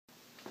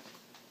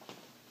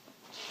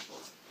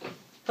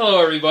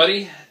Hello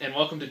everybody, and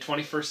welcome to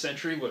 21st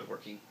Century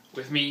Woodworking,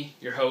 with me,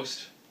 your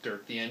host,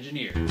 Dirk the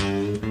Engineer.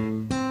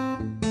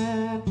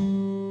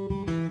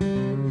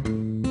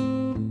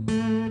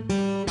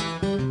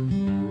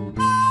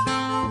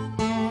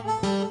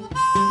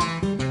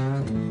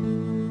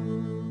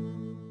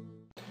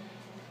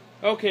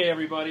 Okay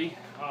everybody,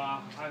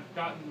 I've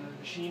gotten the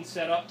machine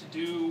set up to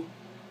do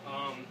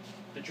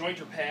the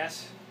jointer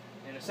pass,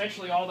 and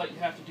essentially all that you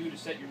have to do to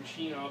set your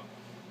machine up,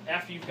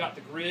 after you've got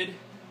the grid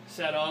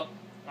set up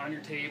on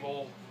your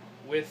table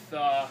with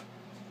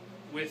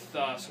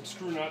some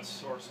screw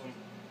nuts or some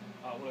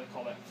what do they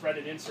call that,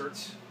 threaded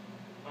inserts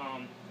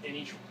in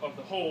each of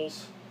the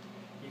holes,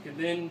 you can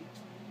then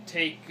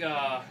take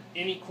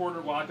any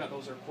quarter, well I've got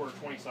those are quarter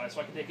 20 size,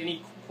 so I can take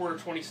any quarter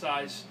 20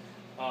 size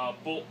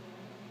bolt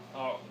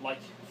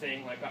like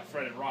thing, like got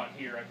threaded rod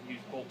here, I can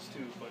use bolts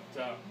too, but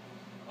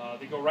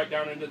they go right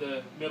down into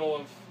the middle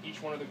of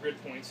each one of the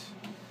grid points.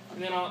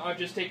 And then I've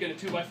just taken a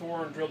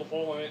 2x4 and drilled a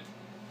hole in it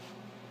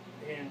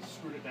and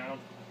screwed it down.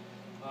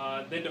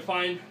 Then to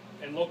find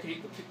and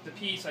locate the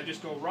piece, I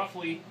just go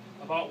roughly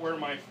about where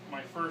my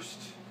first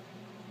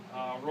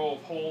row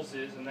of holes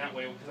is, and that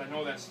way, because I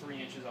know that's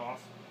 3 inches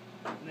off.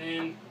 And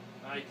then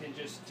I can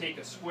just take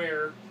a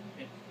square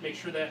and make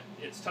sure that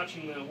it's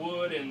touching the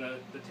wood and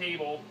the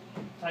table,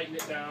 tighten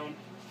it down, and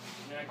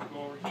then I can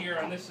go over here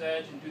on this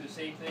edge and do the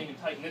same thing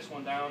and tighten this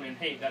one down, and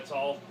hey, that's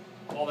all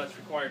that's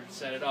required to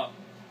set it up.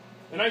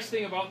 The nice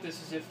thing about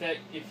this is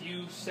if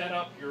you set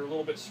up, you're a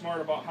little bit smart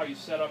about how you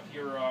set up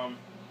your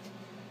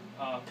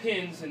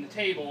pins in the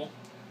table.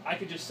 I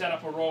could just set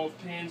up a row of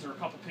pins or a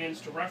couple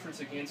pins to reference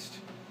against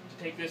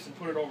to take this and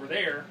put it over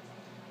there,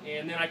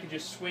 and then I could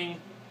just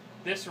swing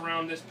this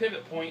around this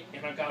pivot point,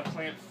 and I've got a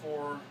clamp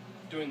for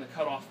doing the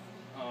cutoff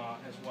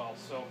as well.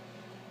 So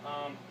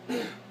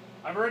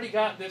I've already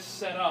got this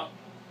set up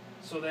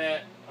so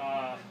that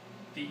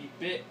the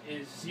bit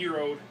is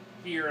zeroed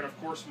here, and of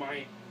course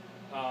my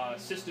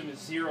system is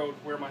zeroed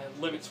where my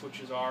limit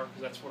switches are,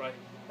 because that's what I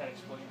had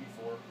explained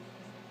before.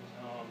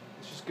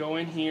 Let's just go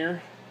in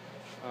here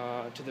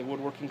to the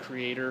Woodworking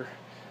Creator.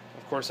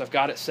 Of course, I've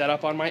got it set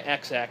up on my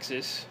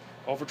x-axis,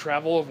 over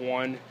travel of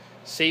 1,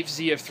 safe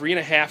Z of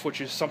 3.5, which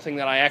is something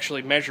that I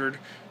actually measured.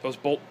 Those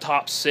bolt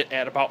tops sit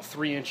at about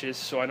 3 inches,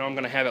 so I know I'm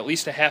going to have at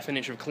least a ½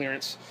 inch of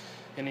clearance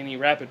in any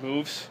rapid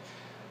moves.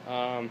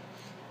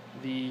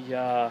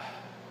 The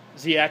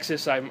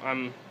Z-axis,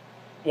 I'm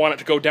want it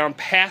to go down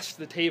past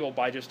the table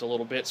by just a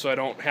little bit, so I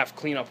don't have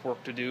cleanup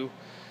work to do.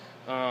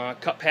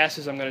 Cut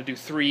passes, I'm going to do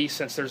 3,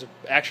 since there's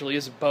actually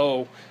is a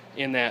bow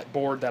in that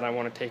board that I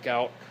want to take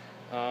out.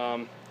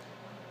 I'm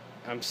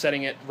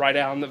setting it right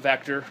out on the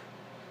vector.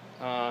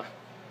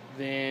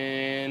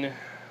 Then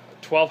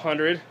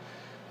 1200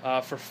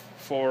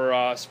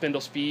 for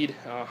spindle speed,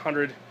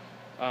 100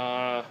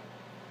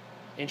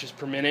 inches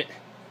per minute.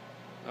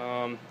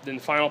 Then the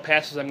final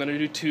passes, I'm going to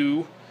do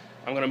 2.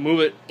 I'm going to move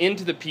it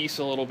into the piece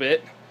a little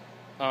bit.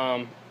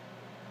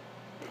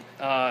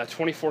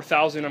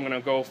 24,000. I'm going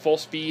to go full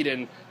speed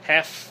and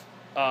half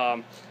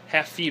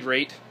feed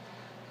rate.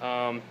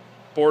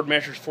 Board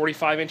measures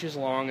 45 inches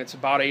long. It's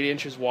about 8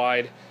 inches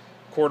wide,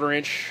 1/4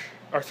 inch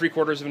or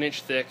 3/4 of an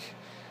inch thick,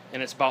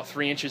 and it's about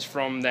 3 inches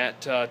from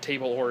that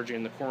table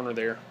origin, the corner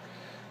there.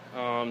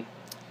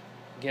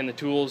 Again, the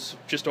tool's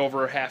just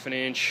over ½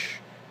 inch,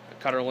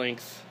 cutter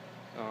length,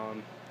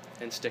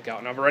 and stick out.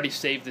 And I've already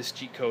saved this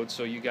G code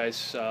so you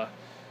guys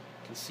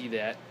can see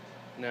that.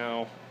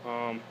 Now,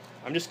 I'm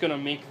just going to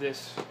make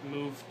this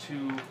move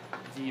to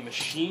the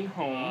machine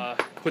home.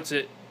 Puts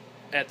it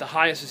at the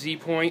highest Z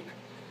point,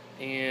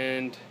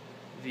 and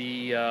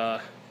the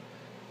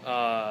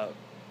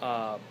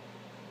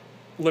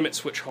limit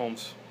switch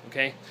homes.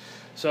 Okay,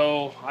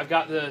 so I've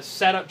got the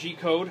setup G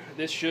code.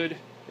 This should,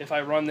 if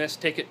I run this,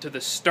 take it to the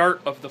start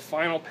of the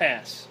final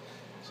pass.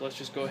 So let's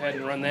just go ahead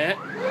and run that.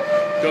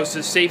 Goes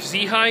to safe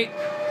Z height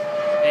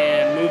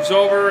and moves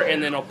over,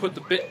 and then I'll put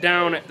the bit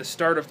down at the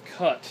start of the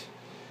cut.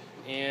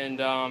 And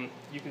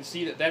you can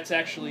see that that's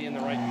actually in the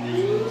right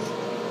place.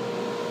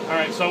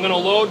 Alright, so I'm going to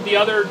load the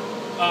other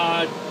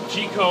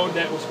G code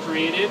that was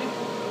created,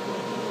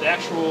 the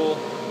actual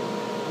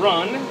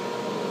run.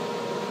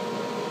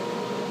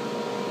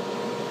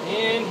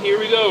 And here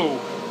we go.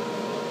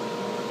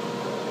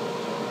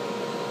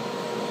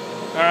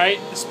 Alright,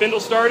 the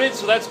spindle started,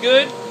 so that's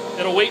good.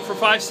 It'll wait for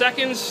 5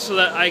 seconds so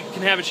that I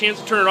can have a chance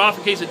to turn it off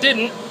in case it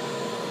didn't.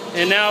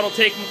 And now it'll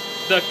take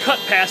the cut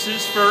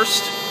passes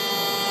first.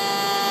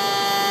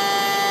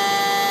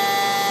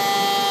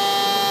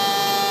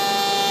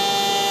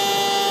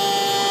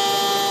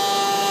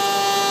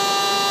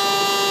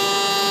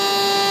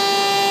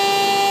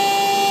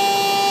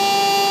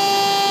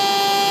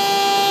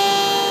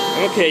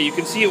 Okay, you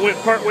can see it went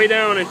part way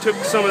down and took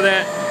some of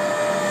that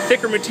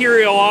thicker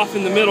material off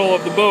in the middle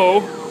of the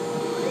bow.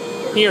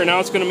 Here, now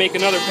it's going to make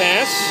another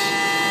pass.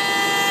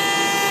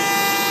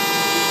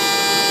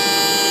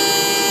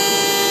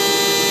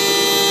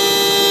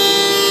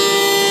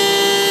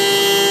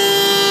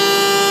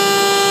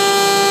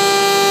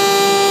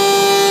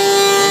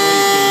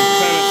 You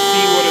can kind of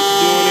see what it's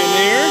doing in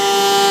there.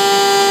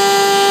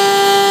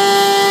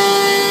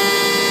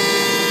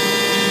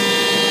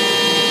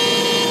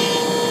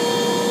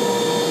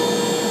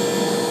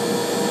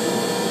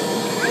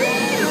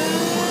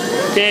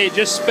 it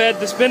just sped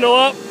the spindle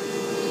up.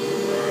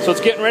 So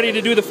it's getting ready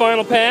to do the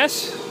final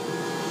pass.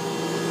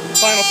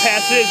 Final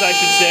passes, I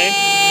should say.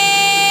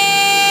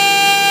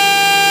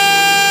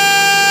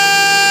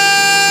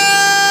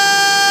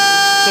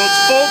 So it's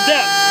full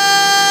depth.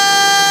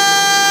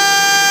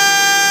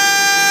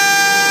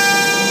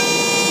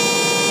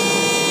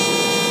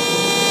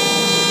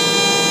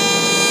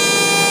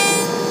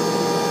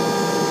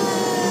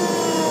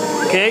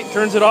 Okay,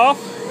 turns it off,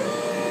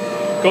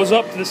 goes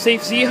up to the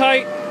safe Z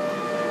height,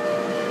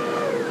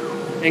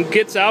 and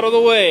gets out of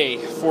the way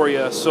for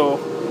you. So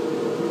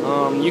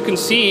you can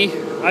see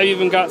I've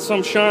even got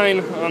some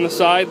shine on the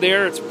side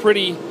there. It's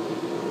pretty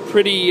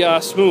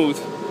smooth.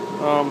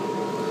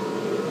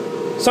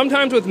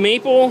 Sometimes with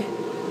maple,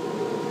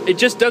 it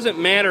just doesn't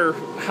matter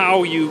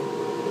how you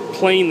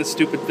plane the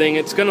stupid thing.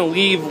 It's going to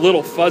leave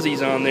little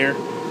fuzzies on there.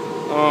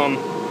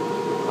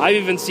 I've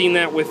even seen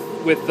that with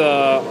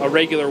a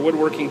regular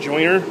woodworking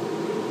joiner.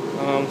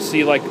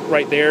 See, like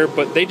right there,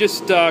 but they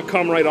just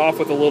come right off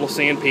with a little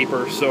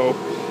sandpaper, so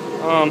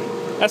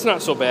that's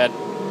not so bad.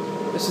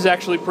 This is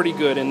actually pretty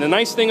good, and the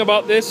nice thing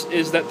about this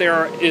is that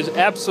there is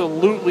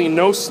absolutely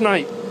no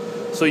snipe,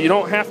 so you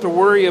don't have to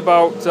worry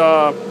about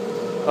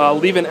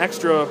leaving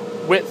extra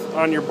width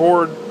on your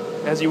board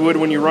as you would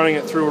when you're running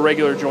it through a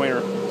regular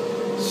joiner.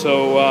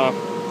 So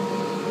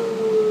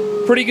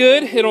pretty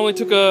good. It only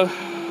took a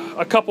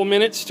couple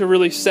minutes to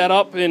really set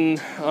up and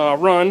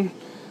run.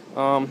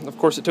 Of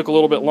course, it took a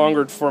little bit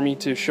longer for me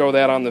to show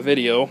that on the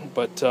video,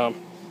 but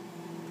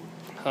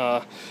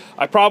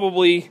I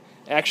probably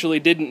actually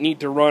didn't need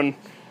to run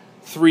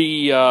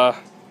 3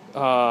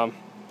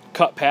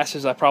 cut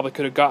passes. I probably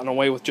could have gotten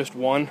away with just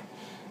 1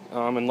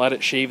 and let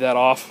it shave that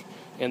off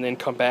and then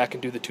come back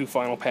and do the 2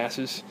 final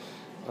passes.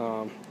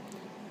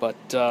 But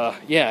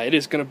yeah, it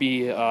is going to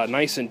be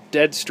nice and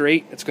dead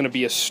straight. It's going to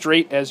be as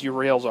straight as your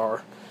rails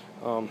are.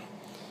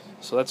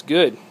 So that's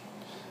good.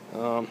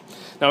 Now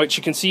what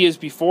you can see is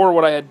before,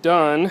 what I had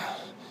done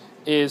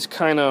is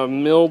kind of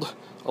milled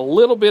a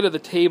little bit of the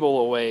table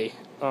away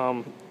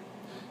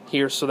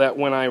here, so that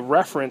when I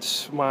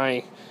reference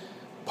my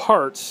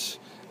parts,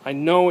 I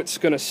know it's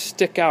going to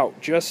stick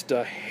out just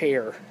a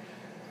hair.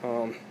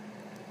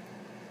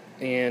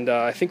 And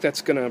I think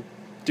that's going to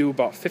do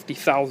about 50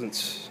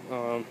 thousandths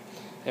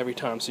every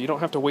time, so you don't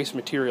have to waste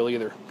material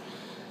either.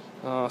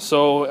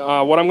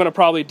 So what I'm going to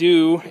probably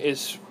do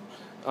is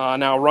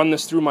now run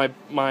this through my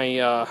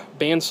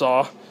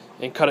bandsaw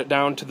and cut it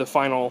down to the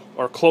final,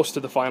 or close to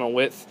the final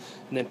width,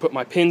 and then put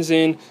my pins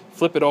in,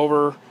 flip it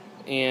over,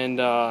 and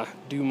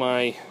do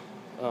my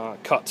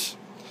cuts.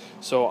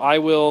 So I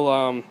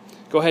will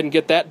go ahead and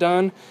get that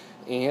done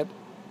and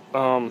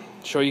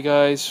show you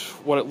guys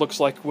what it looks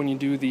like when you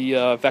do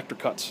the vector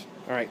cuts.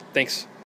 Alright, thanks.